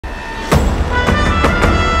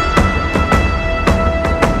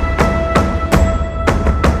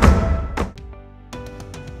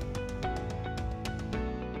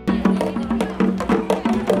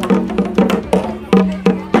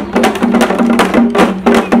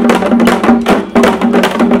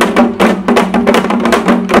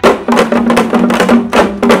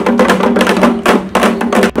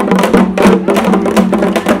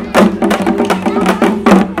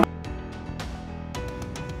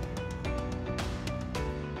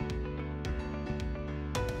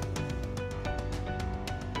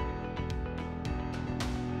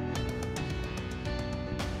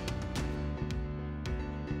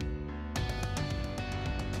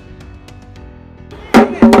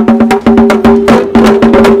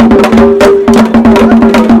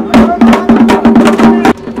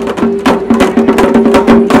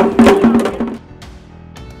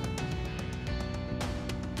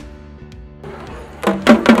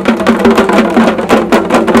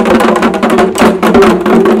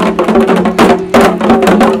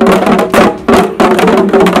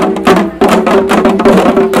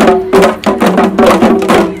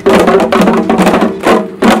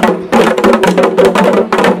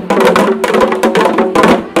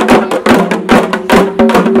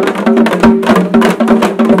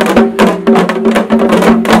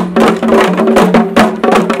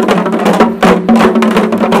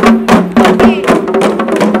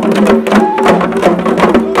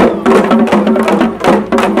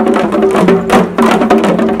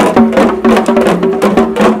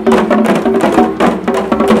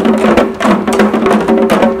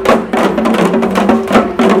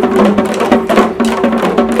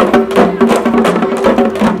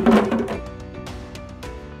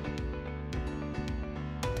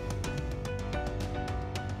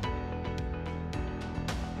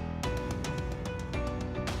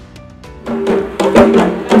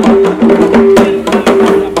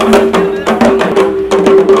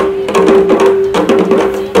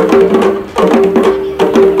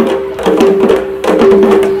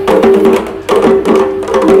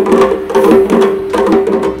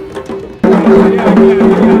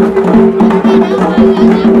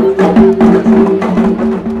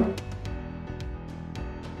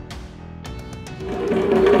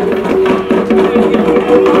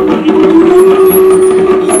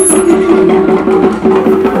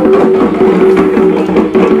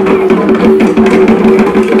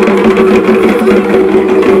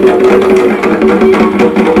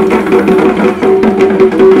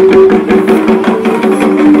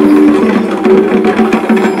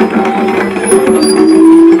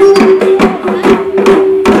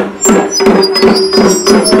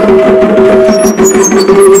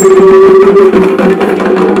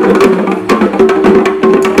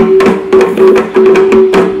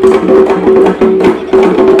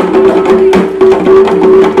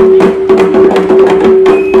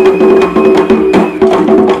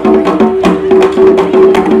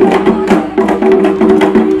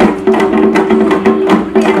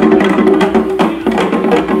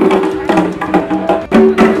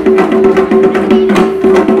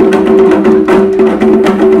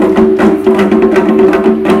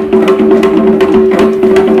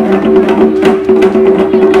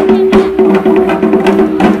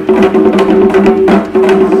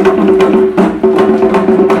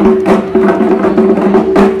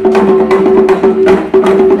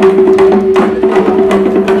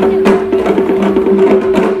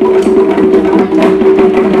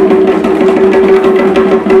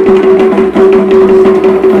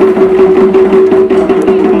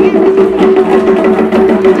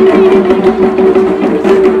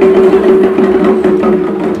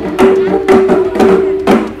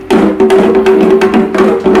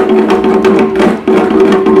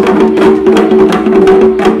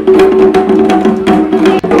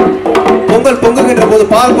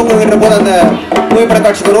பால் பொங்குகின்ற போது அந்த புகைப்பட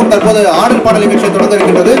காட்சிக்கு வரும். தற்போது ஆடல் பாடல் நிகழ்ச்சி தொடங்க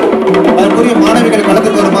இருக்கின்றது. அதற்குரிய மாணவிகள்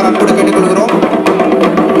களத்துக்கு வருமாறு அன்போடு கேட்டுக்கொள்கிறோம்.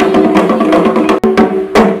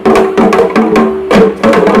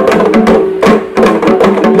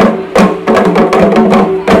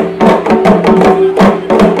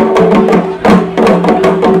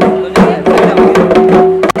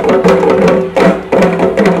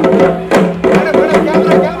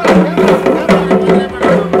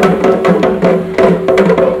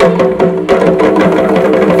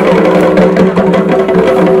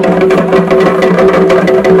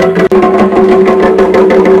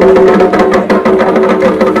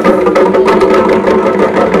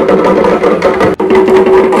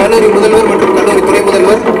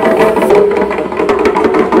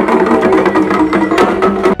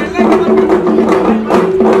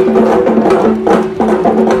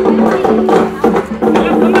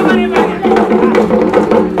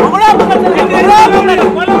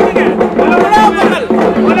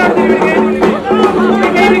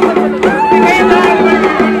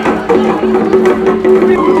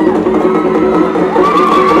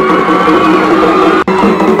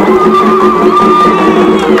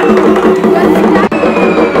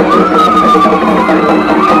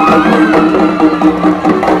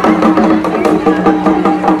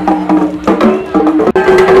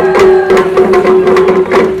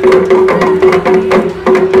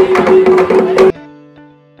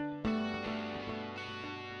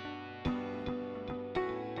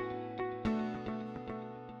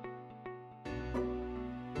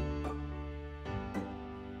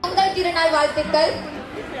 பொங்கல் திருநாள் வாழ்த்துக்கள்.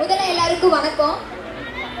 முதல்ல எல்லாருக்கும் வணக்கம்.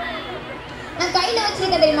 நான் கையில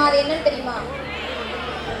வச்சிருக்க தெரியுமா, அது என்னன்னு தெரியுமா?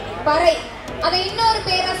 பறை. அதை இன்னொரு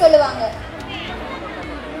பேரா சொல்லுவாங்க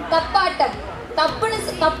தப்பாட்டம்.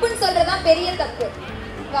 தப்புன்னு சொல்றதுதான் பெரிய தப்பு.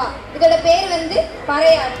 இதோட பேர் வந்து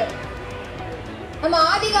பறையாட்டம். நம்ம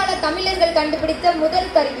ஆதிகால தமிழர்கள் கண்டுபிடித்த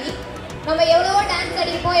முதல் கருவி. நம்ம எவ்வளவோ டான்ஸ்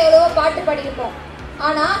ஆடிருப்போம், எவ்வளவோ பாட்டு பாடிருப்போம்.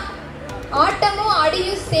 ஆனா ஆட்டமும்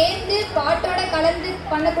அடியும் சேர்ந்து பாட்டோட கலந்து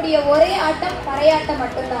பண்ணக்கூடிய ஒரே ஆட்டம் பறையாட்டம்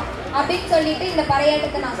மட்டும்தான் அப்படின்னு சொல்லிட்டு இந்த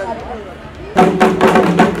பறையாட்டத்தை நான் சொல்றேன்.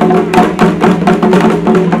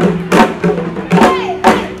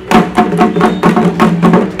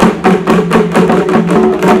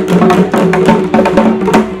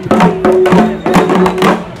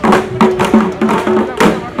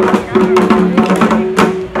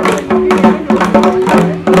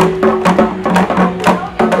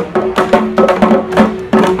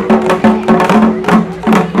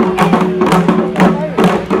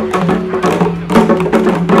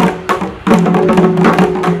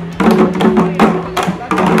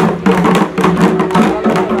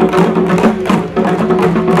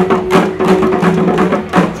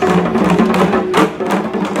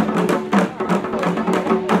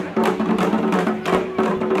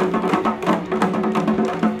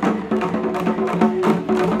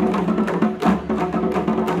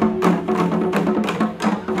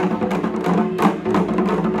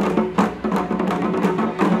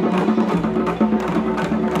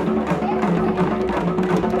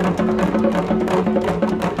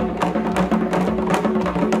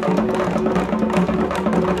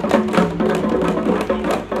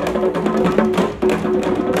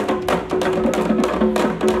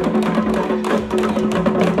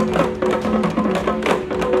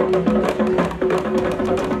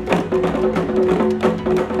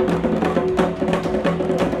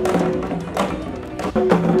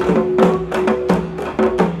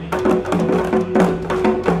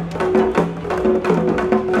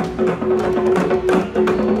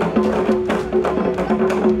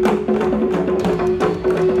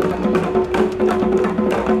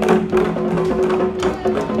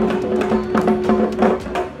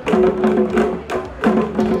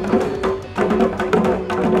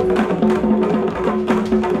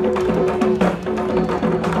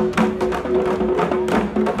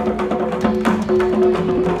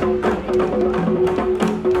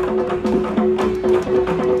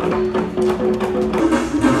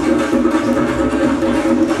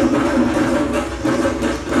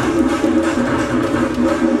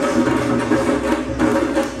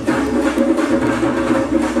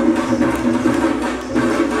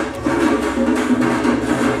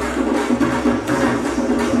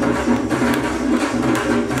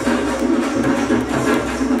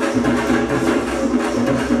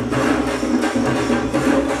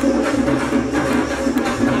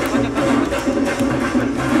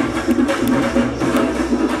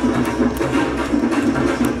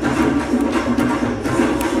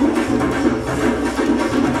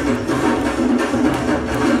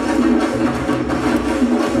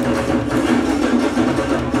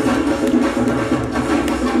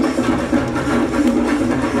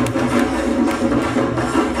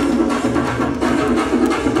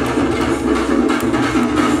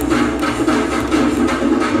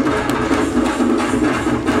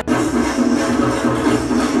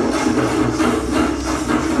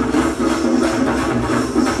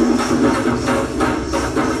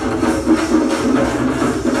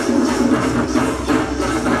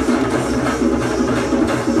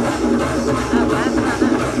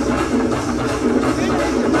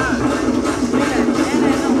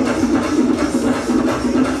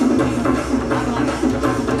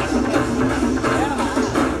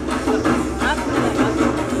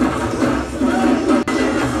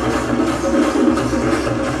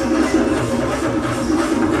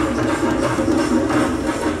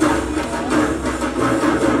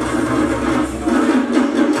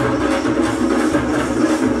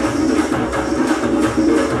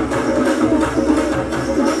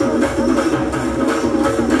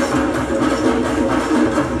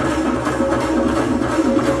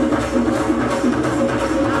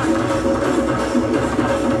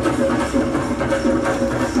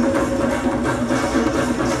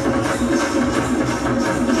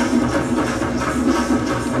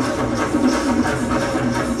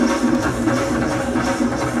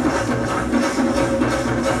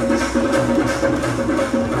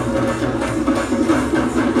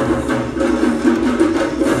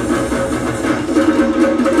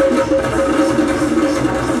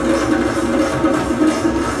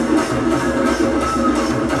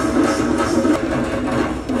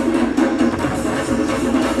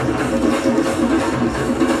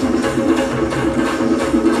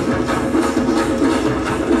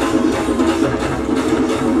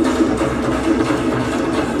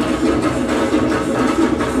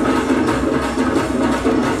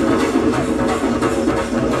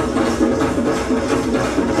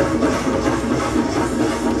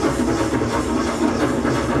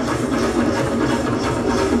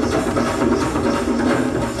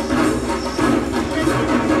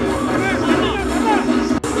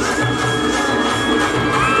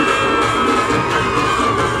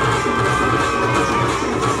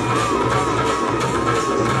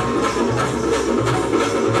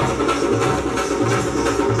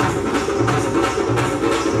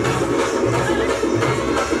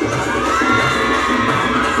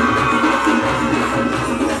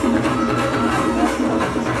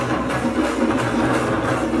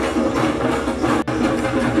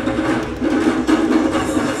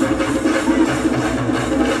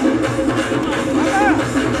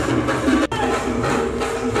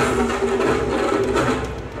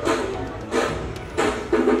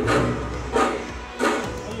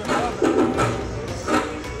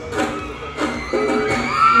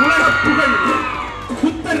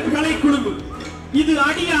 இது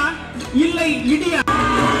அடியா இல்லை இடியா?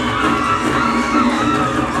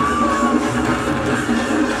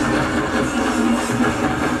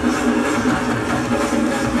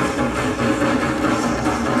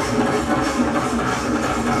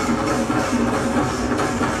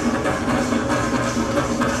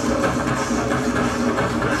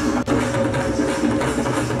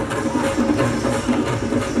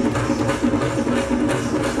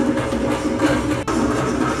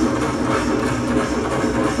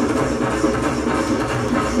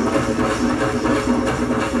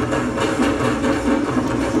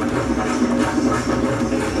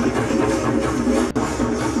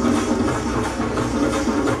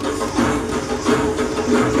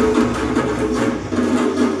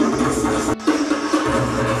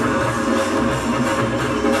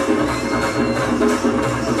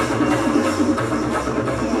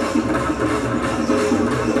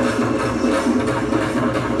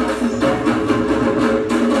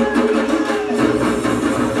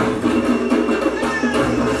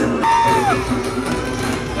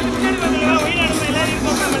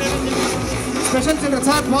 ஸ்பெஷல் சில்ட்ரன்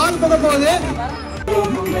சார் பால் போக போகுது.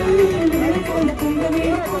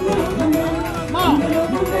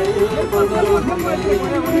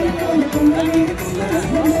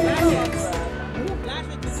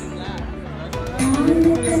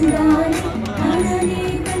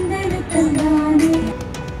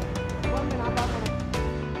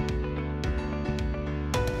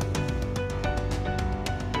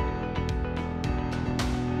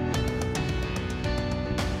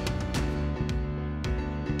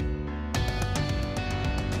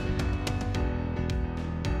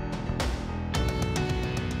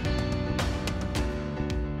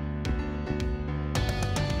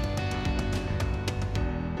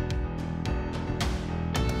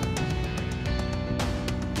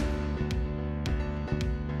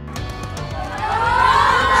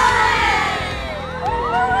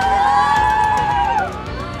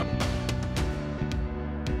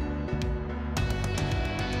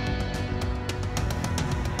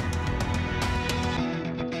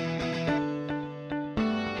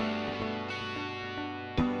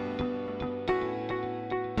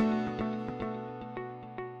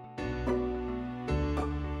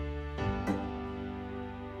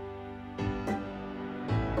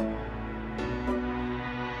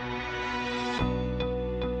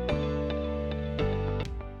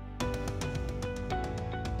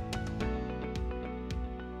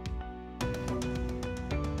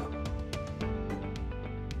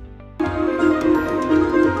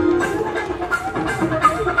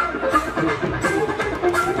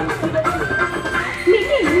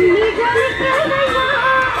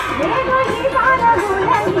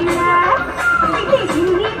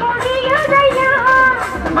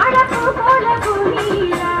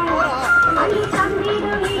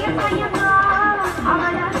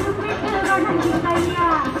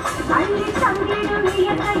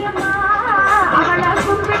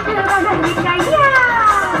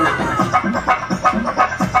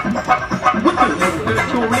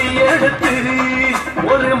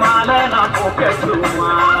 ஒரு மாலை நான் போக்கட்டுமா?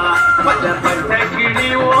 பச்சை கிளி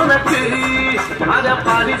உனக்கு அத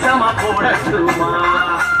பரிசமா போடட்டுமா?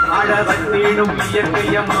 அழவத்திடும்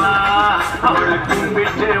இயற்கையம்மா அவளை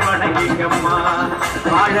கும்பிட்டு வணங்கிக்கம்மா.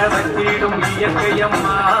 அழவத்திடும்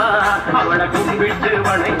இயற்கையம்மா அவளை கும்பிட்டு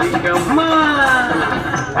வணங்கிக்கம்மா.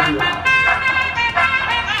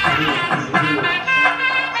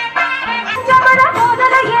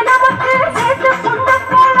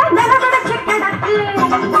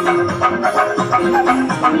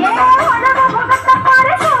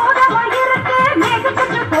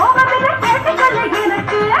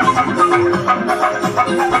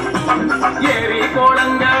 ஏரி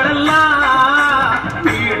கோளங்களெல்லாம்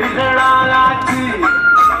வீடுகளாச்சு,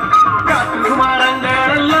 கத்து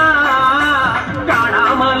மரங்களெல்லாம்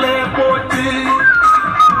காணாமலே போச்சு.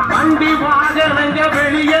 வண்டி வாகனங்க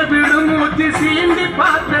வெளியே விடும் மூச்சு சீண்டி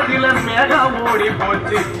பார்த்ததில மேகம் ஓடி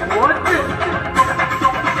போச்சு போச்சு.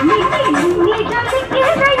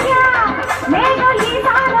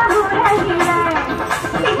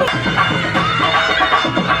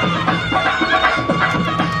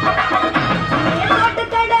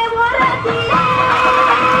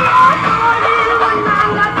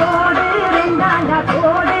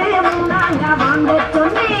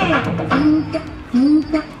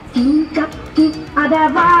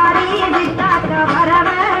 அதவாரி விட்டாக்க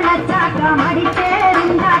வரவழைச்சாக்க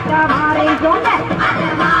மடித்தேரிந்தாக்க மாறை கொண்ட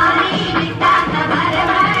அதவாரி விட்டாக்க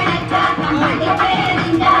வரவழைச்சாக்க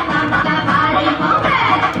மடித்தேரிந்தாக்க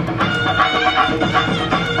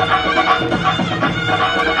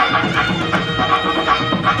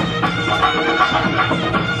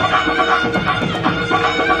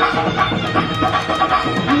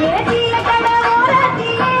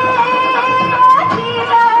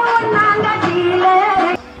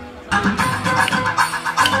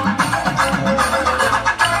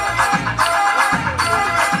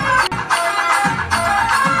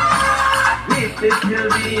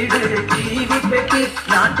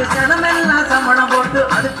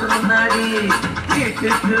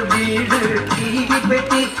வீட்டுக்கு வீடு டிவி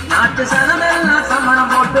பெட்டி நாட்டு சனமெல்லாம்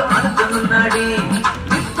சமணம் போட்டு அதுக்கு முன்னாடி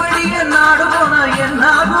இப்படியே நாடு போனா என்ன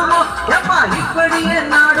ஆகுமோ எப்பா இப்படியே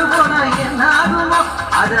நாடு போனா என்ன ஆகுமோ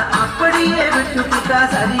அத அப்படியே விட்டு புட்டா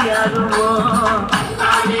சரியாகுமோ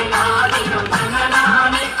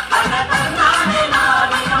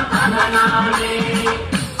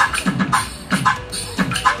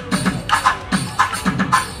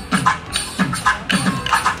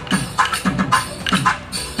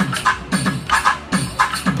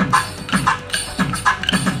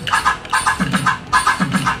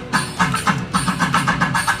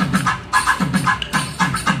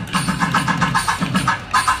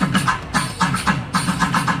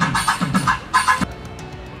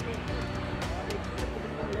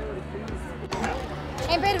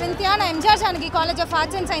என் பேர் விந்தியா. நான் MGR Janaki College of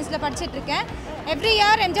Arts and Science படிச்சுட்டு இருக்கேன். எவ்ரி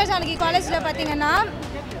இயர் MGR Janaki காலேஜில் பார்த்தீங்கன்னா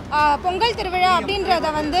பொங்கல் திருவிழா அப்படின்றத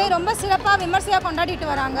வந்து ரொம்ப சிறப்பாக விமர்சையாக கொண்டாடிட்டு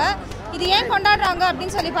வராங்க. இது ஏன் கொண்டாடுறாங்க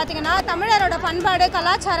அப்படின்னு சொல்லி பார்த்தீங்கன்னா தமிழரோட பண்பாடு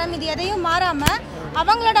கலாச்சாரம் இது எதையும் மாறாமல்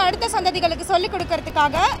அவங்களோட அடுத்த சந்ததிகளுக்கு சொல்லிக்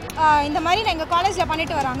கொடுக்கறதுக்காக இந்த மாதிரி எங்கள் காலேஜில்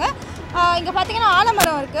பண்ணிட்டு வராங்க. இங்கே பார்த்தீங்கன்னா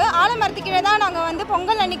ஆலமரம் இருக்குது. ஆலமரத்துக்கு கீழே தான் நாங்கள் வந்து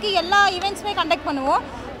பொங்கல் அன்றைக்கி எல்லா ஈவெண்ட்ஸுமே கண்டக்ட் பண்ணுவோம்.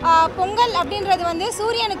 பொங்கல் அப்படின்றது வந்து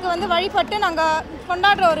சூரியனுக்கு வந்து வழிபட்டு நாங்கள்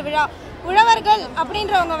கொண்டாடுற ஒரு விழா. உழவர்கள்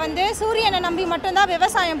அப்படின்றவங்க வந்து சூரியனை நம்பி மட்டும்தான்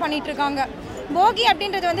விவசாயம் பண்ணிகிட்ருக்காங்க. போகி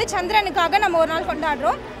அப்படின்றது வந்து சந்திரனுக்காக நம்ம ஒரு நாள்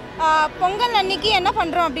கொண்டாடுறோம். பொங்கல் அன்னைக்கு என்ன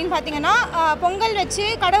பண்ணுறோம் அப்படின்னு பார்த்தீங்கன்னா பொங்கல் வச்சு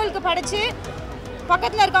கடவுளுக்கு படைச்சி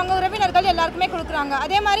பக்கத்தில் இருக்கவங்க உறவினர்கள் எல்லாருக்குமே கொடுக்குறாங்க.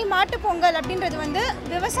 அதே மாதிரி மாட்டு பொங்கல் அப்படின்றது வந்து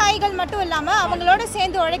விவசாயிகள் மட்டும் இல்லாமல் அவங்களோட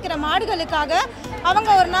சேர்ந்து உழைக்கிற மாடுகளுக்காக அவங்க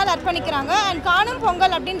ஒரு நாள் அர்ப்பணிக்கிறாங்க. அண்ட் காணும்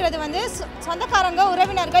பொங்கல் அப்படின்றது வந்து சொந்தக்காரங்க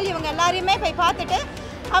உறவினர்கள் இவங்க எல்லாரையுமே போய் பார்த்துட்டு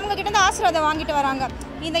அவங்கக்கிட்ட ஆசீர்வாதம் வாங்கிட்டு வராங்க.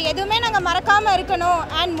 இந்த எதுவுமே நாங்கள் மறக்காமல் இருக்கணும்.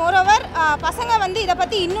 அண்ட் மோரோவர் பசங்க வந்து இதை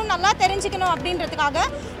பற்றி இன்னும் நல்லா தெரிஞ்சுக்கணும் அப்படின்றதுக்காக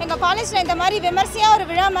எங்கள் காலேஜில் இந்த மாதிரி விமர்சையாக ஒரு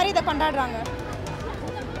விழா மாதிரி இதை கொண்டாடுறாங்க.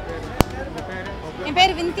 என்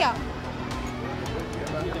பேர் விந்தியா.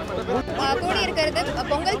 கூடியிருக்கிறது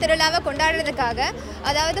பொங்கல் திருவிழாவை கொண்டாடுறதுக்காக.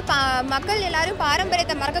 அதாவது மக்கள் எல்லாரும்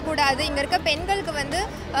பாரம்பரியத்தை மறக்கக்கூடாது. இங்கே இருக்க பெண்களுக்கு வந்து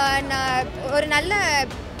ஒரு நல்ல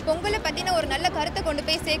பொங்கலை பற்றின ஒரு நல்ல கருத்தை கொண்டு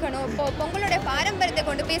போய் சேர்க்கணும், பொங்கலோட பாரம்பரியத்தை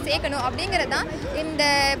கொண்டு போய் சேர்க்கணும் அப்படிங்கிறது தான் இந்த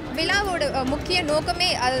விழாவோட முக்கிய நோக்கமே.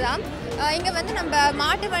 அதுதான் இங்கே வந்து நம்ம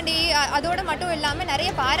மாட்டு வண்டி அதோடு மட்டும் இல்லாமல்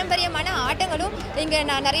நிறைய பாரம்பரியமான ஆட்டங்களும் இங்கே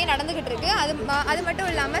நிறைய நடந்துக்கிட்டு இருக்குது. அது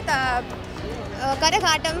மட்டும் இல்லாமல்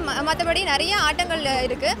கரகாட்டம் மற்றபடி நிறைய ஆட்டங்கள்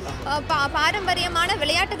இருக்குது. பாரம்பரியமான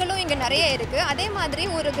விளையாட்டுகளும் இங்கே நிறைய இருக்குது. அதே மாதிரி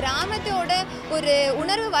ஒரு கிராமத்தோட ஒரு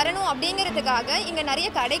உணர்வு வரணும் அப்படிங்கிறதுக்காக இங்கே நிறைய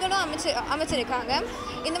கடைகளும் அமைச்சிருக்காங்க.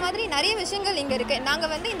 இந்த மாதிரி நிறைய விஷயங்கள் இங்கே இருக்குது.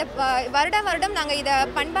 நாங்கள் வந்து இந்த வருடம் நாங்கள் இதை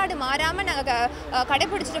பண்பாடு மாறாமல் நாங்கள்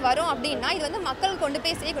கடைப்பிடிச்சிட்டு வரோம் அப்படின்னா இது வந்து மக்கள் கொண்டு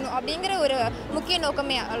போய் சேர்க்கணும் அப்படிங்கிற ஒரு முக்கிய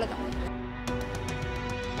நோக்கமே. அவ்வளோதான்.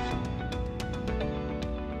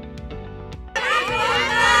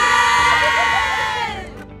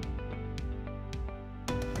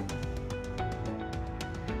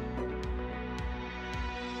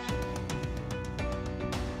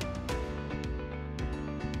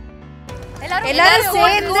 எல்லாரும்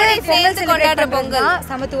சேர்ந்து கொண்டாடுற பொங்கல்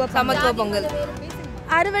சமத்துவ பொங்கல்.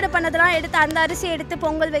 அறுவடை பண்ணதெல்லாம் எடுத்து அந்த அரிசி எடுத்து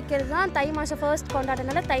பொங்கல் வைக்கிறது தான் தை மாதம் ஃபர்ஸ்ட்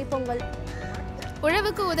கொண்டாடுறதுனால தை பொங்கல்.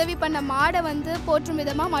 உழவுக்கு உதவி பண்ண மாடை வந்து போற்றும்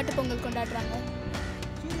விதமாக மாட்டு பொங்கல் கொண்டாடுறாங்க.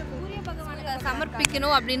 சூரிய பகவானுக்கு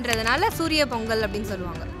சமர்ப்பிக்கணும் அப்படின்றதுனால சூரிய பொங்கல் அப்படின்னு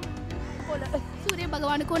சொல்லுவாங்க. சூரிய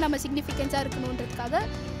பகவானுக்கும் நம்ம சிக்னிஃபிகன்ஸாக இருக்கணுன்றதுக்காக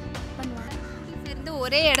பண்ணுவாங்க. சேர்ந்து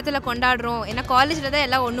ஒரே இடத்துல கொண்டாடுறோம். ஏன்னா காலேஜில் தான்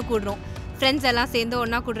எல்லாம் ஒன்று கூடுறோம். ஃப்ரெண்ட்ஸ் எல்லாம் சேர்ந்து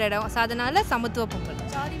ஒன்றா கூடுற இடம். ஸோ அதனால சமத்துவ பொங்கல்.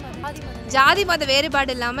 ஜாதி மத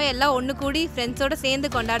வேறுபாடு இல்லாமல் எல்லாம் ஒன்று கூடி ஃப்ரெண்ட்ஸோடு சேர்ந்து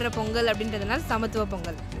கொண்டாடுற பொங்கல் அப்படின்றதுனால சமத்துவ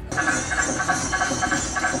பொங்கல்.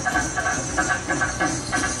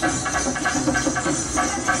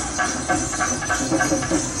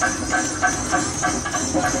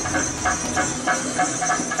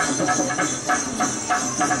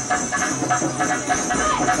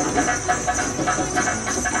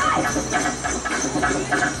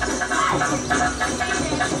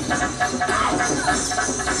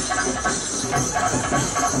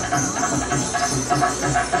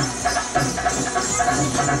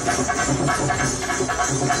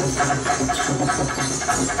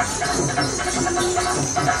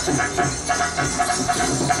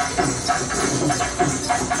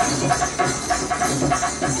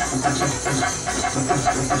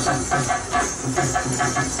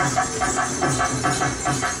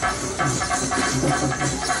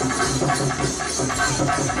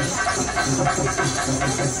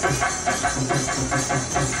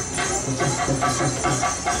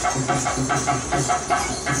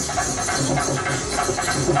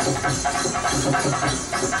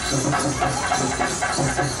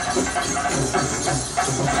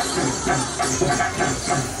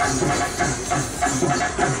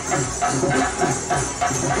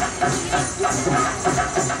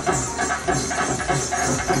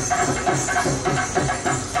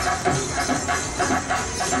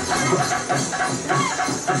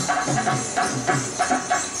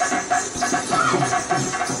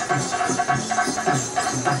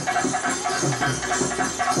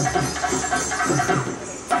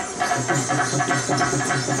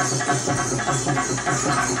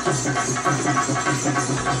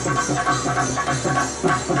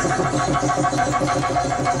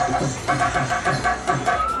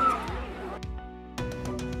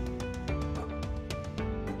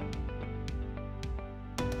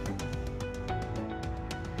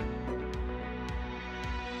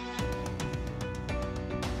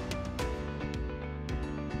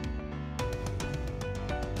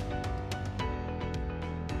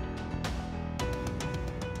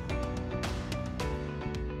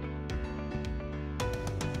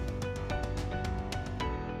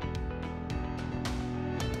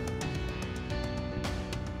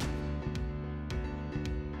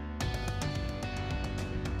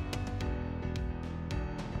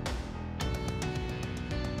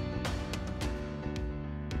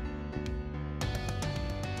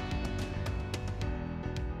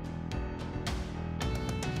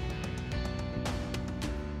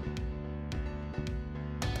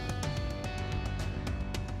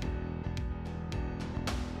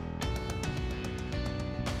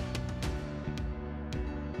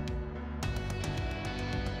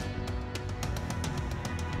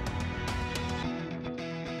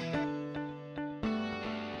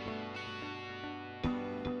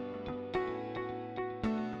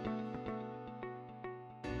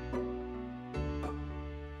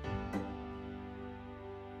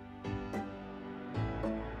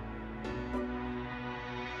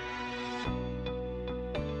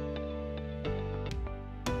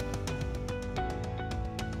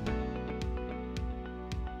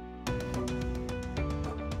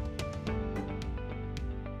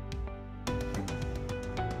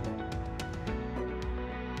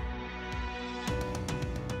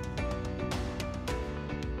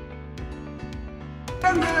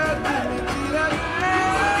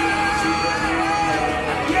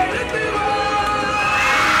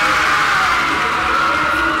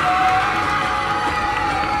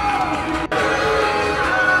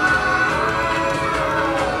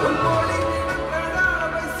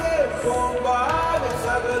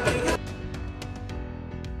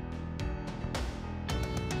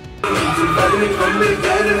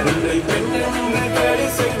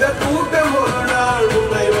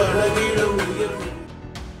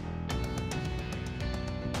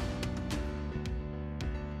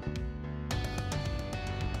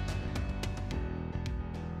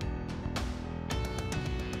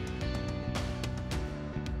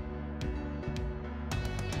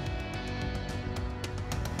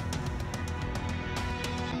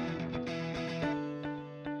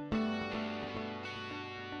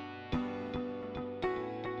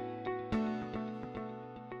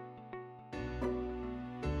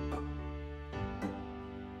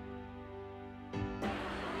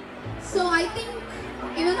 So I think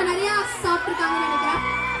இவங்க நிறைய சாப்பிட்டுருக்காங்கன்னு நினைக்கிறேன்.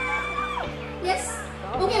 Yes.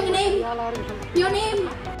 Okay, your name.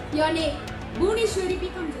 Your name. Bhuneshwari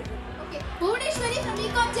BCom General. Okay. Bhuneshwari from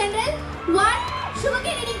BCom General. One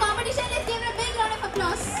sugarcane eating competition. Let's give her a big round of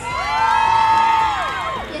applause.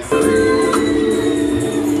 Yes.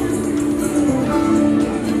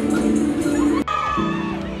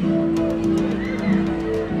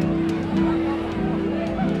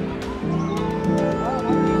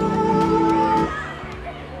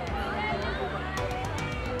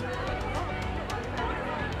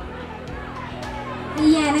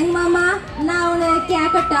 எனக்கு மாமா நான் உன்னை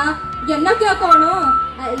கேட்கட்டா என்ன கேட்கணும்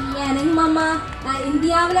எனக்கு மாமா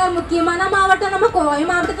இந்தியாவில் முக்கியமான மாவட்டம் நம்ம கோவை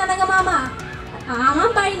மாவட்டம் தானங்க மாமா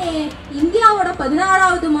ஆமாம் பையனே இந்தியாவோட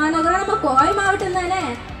 16வது மாநகரம் நம்ம கோவை மாவட்டம் தானே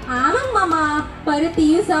ஆமாங்க மாமா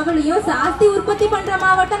பருத்தியும் சவளையும் ஜாஸ்தி உற்பத்தி பண்ற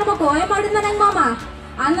மாவட்டம் நம்ம கோவை மாவட்டம் தானேங்க மாமா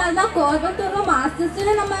அதனாலதான் கோயம்புத்தூர்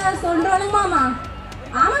மாஸ்டர்ஸ்ல நம்ம சொல்றோம்ங்க மாமா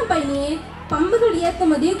ஆமாங்க பையனே பம்புகள்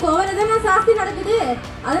ஏற்றுமதி கோவையில தான் ஜாஸ்தி நடக்குது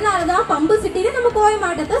அதனாலதான் பம்பு சிட்டின்னு நம்ம கோவை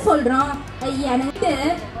மாவட்டத்தை சொல்றோம் எனக்கு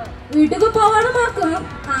வீட்டுக்கு போகணுமாக்கும்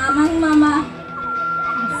ஆமாங்க மாமா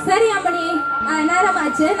சரி அம்மணி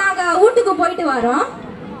நேரமாச்சு நாங்க வீட்டுக்கு போயிட்டு வரோம்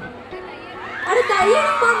அது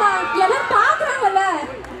கல்யாணம் மாமா எல்லாம் பாக்குறாங்கல்ல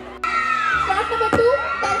Start number 2,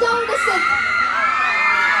 Tanjavur district.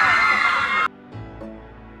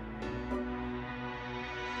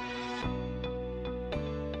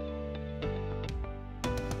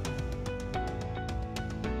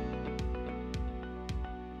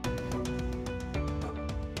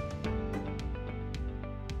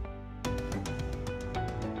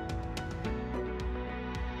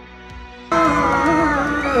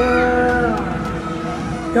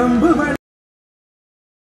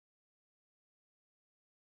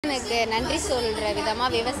 எனக்கு நன்றி சொல்கிற விதமாக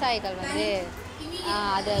விவசாயிகள் வந்து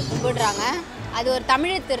அதை கும்பிடுறாங்க. அது ஒரு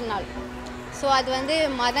தமிழ் திருநாள். ஸோ அது வந்து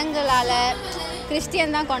மதங்களால்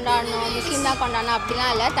கிறிஸ்டியன் தான் கொண்டாடணும், முஸ்லீம் தான் கொண்டாடணும்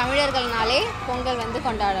அப்படிலாம் இல்லை. தமிழர்கள்னாலே பொங்கல் வந்து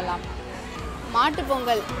கொண்டாடலாம். மாட்டு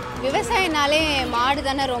பொங்கல் விவசாயினாலே மாடு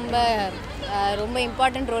தானே ரொம்ப ரொம்ப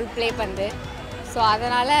இம்பார்ட்டண்ட் ரோல் ப்ளே பண்ணுது. ஸோ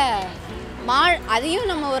அதனால் அதையும்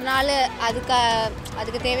நம்ம ஒரு நாள்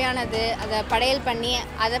அதுக்கு தேவையானது அதை படையல் பண்ணி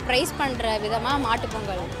அதை ப்ரைஸ் பண்ணுற விதமாக மாட்டு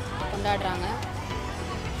பொங்கல் கொண்டாடுறாங்க.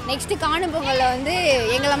 நெக்ஸ்ட்டு காணும் பொங்கலில் வந்து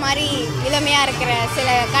எங்களை மாதிரி இளமையாக இருக்கிற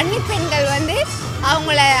சில கன்னி பெண்கள் வந்து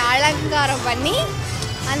அவங்கள அலங்காரம் பண்ணி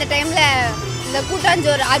அந்த டைமில் இந்த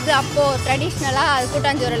கூட்டாஞ்சோறு அது அப்போது ட்ரெடிஷ்னலாக அது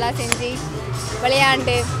கூட்டாஞ்சோறெல்லாம் செஞ்சு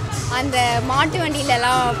விளையாண்டு அந்த மாட்டு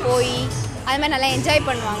வண்டியிலலாம் போய் அது மாதிரி நல்லா என்ஜாய்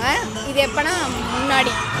பண்ணுவாங்க. இது எப்போனா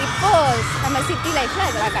முன்னாடி, இப்போது நம்ம சிட்டி லைஃப்பில்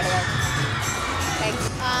அதெல்லாம் கிடையாது.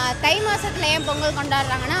 தை மாதத்தில் ஏன் பொங்கல்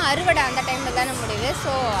கொண்டாடுறாங்கன்னா அறுவடை அந்த டைமில் தானே முடியுது.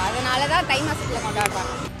 ஸோ அதனால தான் தை மாதத்தில்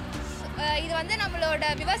கொண்டாடுறாங்க. இது வந்து நம்மளோட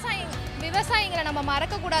விவசாயிங்களை நம்ம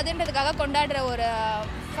மறக்கக்கூடாதுன்றதுக்காக கொண்டாடுற ஒரு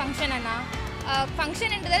ஃபங்க்ஷன் அண்ணா.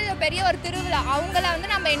 ஃபங்க்ஷன்ன்றது பெரிய ஒரு திருவிழா. அவங்கள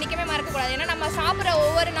வந்து நம்ம என்றைக்குமே மறக்கக்கூடாது. ஏன்னா நம்ம சாப்பிட்ற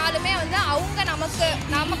ஒவ்வொரு நாளுமே வந்து அவங்க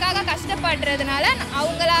நமக்காக கஷ்டப்படுறதுனால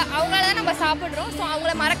அவங்களால தான் நம்ம சாப்பிட்றோம். ஸோ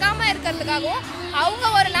அவங்கள மறக்காமல் இருக்கிறதுக்காகவும் அவங்க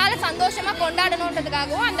ஒரு நாளை சந்தோஷமாக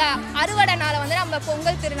கொண்டாடணுன்றதுக்காகவும் அந்த அறுவடை நாளை வந்து நம்ம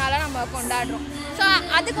பொங்கல் திருநாளாக நம்ம கொண்டாடுறோம். ஸோ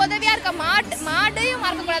அதுக்கு உதவியாக இருக்க மாட்டையும்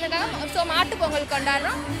மறக்கக்கூடாதுக்காக ஸோ மாட்டு பொங்கல்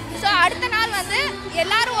கொண்டாடுறோம். ஸோ அடுத்த நாள் வந்து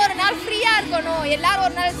எல்லாரும் ஒரு நாள் ஃப்ரீயாக இருக்கணும், எல்லாரும்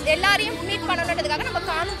ஒரு நாள் எல்லாரையும் மீட் பண்ணணுன்றதுக்காக நம்ம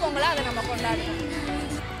காணும் பொங்கலாக அதை நம்ம கொண்டாடுறோம்.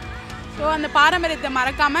 ஸோ அந்த பாரம்பரியத்தை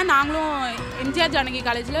மறக்காமல் நாங்களும் எம்ஜிஆர் ஜானகி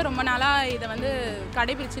காலேஜில் ரொம்ப நாளாக இதை வந்து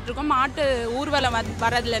கடைபிடிச்சிட்ருக்கோம். மாட்டு ஊர்வலம்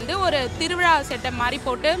வர்றதுலேருந்து ஒரு திருவிழா செட்டப் மாதிரி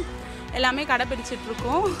போட்டு எல்லாமே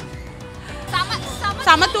கடைபிடிச்சிட்ருக்கோம்.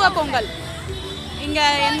 சமத்துவ பொங்கல் இங்கே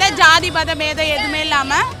எந்த ஜாதி பதபேதம்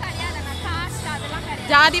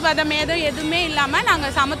எதுவுமே இல்லாமல்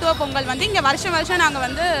நாங்கள் சமத்துவ பொங்கல் வந்து இங்கே வருஷம் நாங்கள்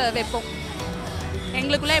வந்து வைப்போம்.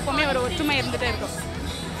 எங்களுக்குள்ளே எப்போவுமே ஒரு ஒற்றுமை இருந்துகிட்டே இருக்கும்.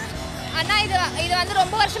 அண்ணா இது வந்து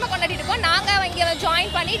ரொம்ப வருஷமாக கொண்டாடிட்டு இருக்கோம். நாங்கள் இங்கே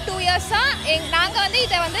ஜாயின் பண்ணி 2 இயர்ஸாக நாங்கள் வந்து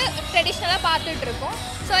இதை வந்து ட்ரெடிஷ்னலாக பார்த்துட்டு இருக்கோம்.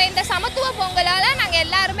 ஸோ இந்த சமத்துவ பொங்கலால் நாங்கள்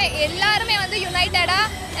எல்லாருமே வந்து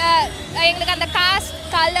யுனைட்டடாக எங்களுக்கு அந்த காஸ்ட்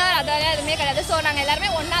கலர் அதெல்லாம் எதுவுமே கிடையாது. ஸோ நாங்கள் எல்லாருமே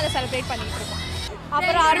ஒன்றா அதை செலிப்ரேட் பண்ணிகிட்டு இருக்கோம்.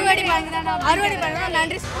 அப்புறம் அறுவடை பண்ண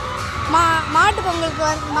நன்றி.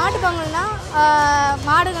 மாட்டு பொங்கல்னா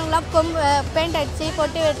மாடுகள்லாம் பெயிண்ட் அடித்து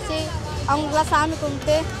பொட்டு வச்சு அவங்களுக்குலாம் சாமி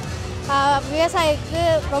கும்பிட்டு விவசாயிக்கு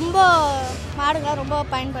ரொம்ப மாடுகள்லாம் ரொம்ப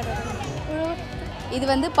பயன்படுது. இது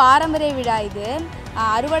வந்து பாரம்பரிய விழா. இது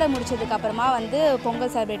அறுவடை முடிச்சதுக்கப்புறமா வந்து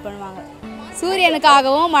பொங்கல் செலிப்ரேட் பண்ணுவாங்க.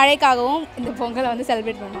 சூரியனுக்காகவும் மழைக்காகவும் இந்த பொங்கலை வந்து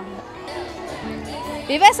செலிப்ரேட் பண்ணுவாங்க.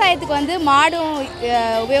 விவசாயத்துக்கு வந்து மாடும்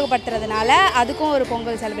உபயோகப்படுத்துறதுனால அதுக்கும் ஒரு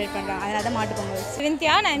பொங்கல் செலிப்ரேட் பண்ணுறாங்க. அதனால தான் மாட்டு பொங்கல்.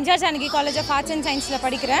 விந்தியா, நான் MGR Janaki college of arts and சயின்ஸில்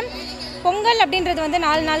படிக்கிறேன். பொங்கல் அப்படின்றது வந்து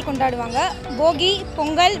 4 நாள் கொண்டாடுவாங்க. போகி,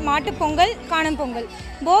 பொங்கல், மாட்டு பொங்கல், காணும் பொங்கல்.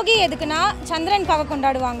 போகி எதுக்குன்னா சந்திரனுக்காக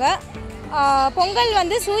கொண்டாடுவாங்க. பொங்கல்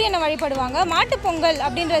வந்து சூரியனை வழிபடுவாங்க. மாட்டு பொங்கல்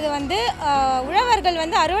அப்படின்றது வந்து உழவர்கள்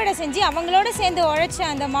வந்து அறுவடை செஞ்சு அவங்களோட சேர்ந்து உழைச்ச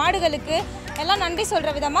அந்த மாடுகளுக்கு எல்லாம் நன்றி சொல்கிற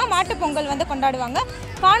விதமாக மாட்டு பொங்கல் வந்து கொண்டாடுவாங்க.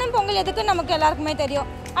 காணும் பொங்கல் எதுக்குன்னு நமக்கு எல்லாருக்குமே தெரியும்.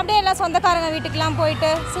 அப்படியே எல்லாம் சொந்தக்காரங்க வீட்டுக்கெலாம் போயிட்டு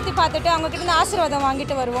சுற்றி பார்த்துட்டு அவங்கக்கிட்ட ஆசீர்வாதம்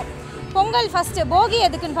வாங்கிட்டு வருவோம். பொங்கல் ஃபஸ்ட்டு. போகி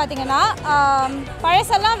எதுக்குன்னு பார்த்தீங்கன்னா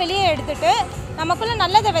பழசெல்லாம் வெளியே எடுத்துகிட்டு நமக்குள்ளே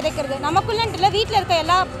நல்லதை விதைக்கிறது. நமக்குள்ளன்ட்டு இல்லை, வீட்டில் இருக்க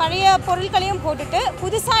எல்லா பழைய பொருட்களையும் போட்டுட்டு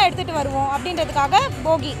புதுசாக எடுத்துகிட்டு வருவோம் அப்படின்றதுக்காக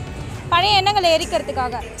போகி. பழைய எண்ணங்களை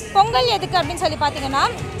எரிக்கிறதுக்காக. பொங்கல் எதுக்கு அப்படின்னு சொல்லி பார்த்தீங்கன்னா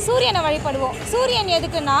சூரியனை வழிபடுவோம். சூரியன்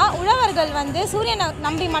எதுக்குன்னா உழவர்கள் வந்து சூரியனை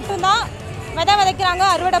நம்பி மட்டும்தான் விதைக்கிறாங்க,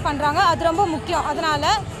 அறுவடை பண்ணுறாங்க. அது ரொம்ப முக்கியம். அதனால்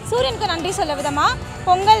சூரியனுக்கு நன்றி சொல்ல விதமாக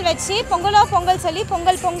பொங்கல் வச்சு பொங்கலோ பொங்கல் சொல்லி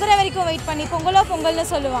பொங்கல் பொங்குற வரைக்கும் வெயிட் பண்ணி பொங்கலோ பொங்கல்னு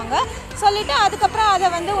சொல்லுவாங்க. சொல்லிவிட்டு அதுக்கப்புறம் அதை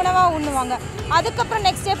வந்து உணவாக உண்ணுவாங்க. அதுக்கப்புறம்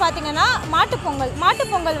நெக்ஸ்ட் டே பார்த்திங்கன்னா மாட்டுப்பொங்கல்.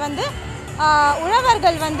 மாட்டுப்பொங்கல் வந்து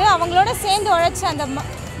உழவர்கள் வந்து அவங்களோட சேர்ந்து உழைச்சி அந்த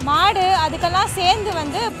மாடு அதுக்கெல்லாம் சேர்ந்து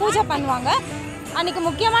வந்து பூஜை பண்ணுவாங்க. அன்றைக்கி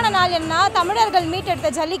முக்கியமான நாள் என்ன, தமிழர்கள்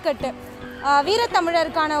மீட்டெடுத்த ஜல்லிக்கட்டு.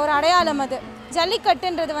 வீரத்தமிழருக்கான ஒரு அடையாளம் அது.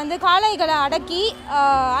 ஜல்லிக்கட்டுன்றது வந்து காளைகளை அடக்கி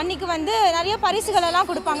அன்றைக்கி வந்து நிறைய பரிசுகளெல்லாம்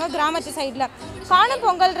கொடுப்பாங்க கிராமத்து சைடில். காணும்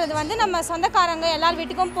பொங்கல்ன்றது வந்து நம்ம சொந்தக்காரங்க எல்லார்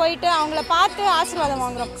வீட்டுக்கும் போயிட்டு அவங்கள பார்த்து ஆசீர்வாதம்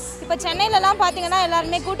வாங்குகிறோம். இப்போ சென்னையிலலாம் பார்த்திங்கன்னா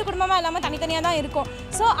எல்லாருமே கூட்டு குடும்பமாக இல்லாமல் தனித்தனியாக தான் இருக்கும்.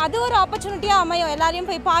 ஸோ அது ஒரு ஆப்பர்ச்சுனிட்டியாக அமையும். எல்லாரையும்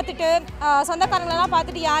போய் பார்த்துட்டு சொந்தக்காரங்களெல்லாம்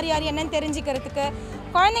பார்த்துட்டு யார் என்னன்னு தெரிஞ்சுக்கிறதுக்கு,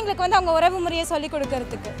 குழந்தைங்களுக்கு வந்து அவங்க உறவு முறையை சொல்லிக்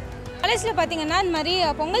கொடுக்கறதுக்கு. காலேஜில் பார்த்திங்கன்னா இந்த மாதிரி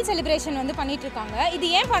பொங்கல் செலிப்ரேஷன் வந்து பண்ணிகிட்ருக்காங்க. இது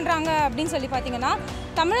ஏன் பண்ணுறாங்க அப்படின்னு சொல்லி பார்த்திங்கன்னா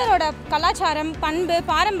தமிழரோட கலாச்சாரம், பண்பு,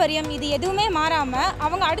 பாரம்பரியம் இது எதுவுமே மாறாமல்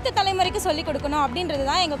அவங்க அடுத்த தலைமுறைக்கு சொல்லிக் கொடுக்கணும் அப்படின்றது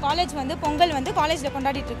தான் எங்கள் காலேஜ் வந்து பொங்கல் வந்து காலேஜில்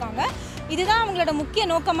கொண்டாடிட்டுருக்காங்க. இதுதான் அவங்களோட முக்கிய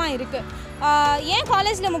நோக்கமாக இருக்குது. ஏன்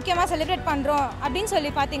காலேஜில் முக்கியமாக செலிப்ரேட் பண்ணுறோம் அப்படின்னு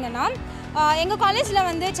சொல்லி பார்த்தீங்கன்னா எங்கள் காலேஜில்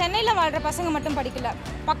வந்து சென்னையில் வாழ்கிற பசங்க மட்டும் படிக்கல,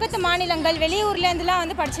 பக்கத்து மாநிலங்கள் வெளியூர்லேருந்துலாம்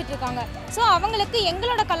வந்து படிச்சுட்டு இருக்காங்க. ஸோ அவங்களுக்கு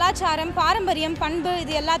எங்களோட கலாச்சாரம், பாரம்பரியம், பண்பு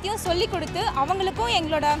இது எல்லாத்தையும் சொல்லி கொடுத்து அவங்களுக்கும்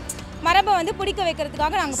எங்களோட மரபை வந்து பிடிக்க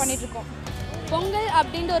வைக்கிறதுக்காக நாங்கள் பண்ணிகிட்ருக்கோம். பொங்கல்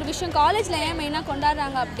அப்படின்ற ஒரு விஷயம் காலேஜில் ஏன் மெயினாக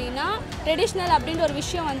கொண்டாடுறாங்க அப்படின்னா ட்ரெடிஷ்னல் அப்படின்ற ஒரு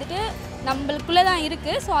விஷயம் வந்துட்டு நம்மளுக்குள்ளே தான்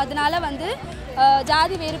இருக்குது. ஸோ அதனால் வந்து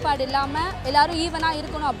ஜாதி வேறுபாடு இல்லாமல் எல்லோரும் ஈவனாக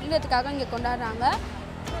இருக்கணும் அப்படின்றதுக்காக இங்கே கொண்டாடுறாங்க.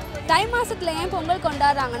 தை மாதத்தில் ஏன் பொங்கல்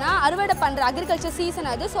கொண்டாடுறாங்கன்னா அறுவடை பண்ணுற அக்ரிகல்ச்சர் சீசன்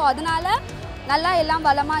அது. ஸோ அதனால் நல்லா எல்லாம்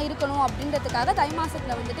வளமாக இருக்கணும் அப்படின்றதுக்காக தை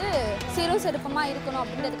மாதத்தில் வந்துட்டு சீரும் சிறப்பமாக இருக்கணும்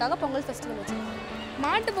அப்படின்றதுக்காக பொங்கல் ஃபெஸ்டிவல் வச்சுருக்காங்க.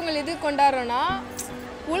 மாட்டு பொங்கல் எது கொண்டாடுறோன்னா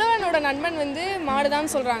உழவனோட நண்பன் வந்து மாடு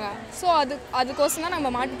தான் சொல்கிறாங்க. ஸோ அதுக்கோசம் தான்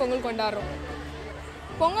நம்ம மாட்டு பொங்கல் கொண்டாடுறோம்.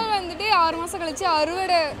 பொங்கல் வந்துட்டு 6 மாதம் கழித்து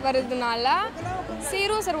அறுவடை வர்றதுனால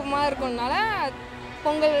சீரும் சிறப்புமாக இருக்கணுனால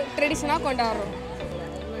பொங்கல் ட்ரெடிஷனாக கொண்டாடுறோம்.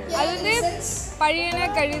 அது வந்து பழையன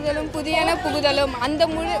கழிதலும் புதியன புகுதலும் அந்த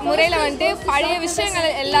முறையில் வந்துட்டு பழைய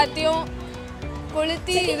விஷயங்கள் எல்லாத்தையும்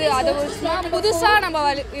கொளுத்தி அதை புதுசாக நம்ம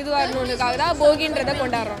இது வரணுன்றதுக்காக தான் போகின்றதை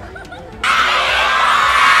கொண்டாடுறோம்.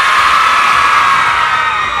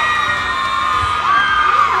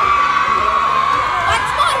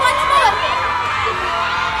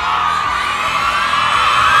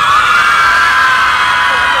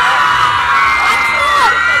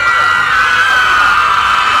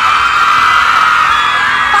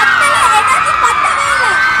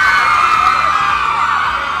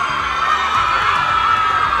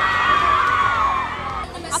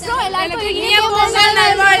 இனிய பொங்கல்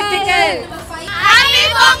நல்வாழ்த்துக்கள். ஹாப்பி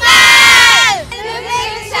பொங்கல்.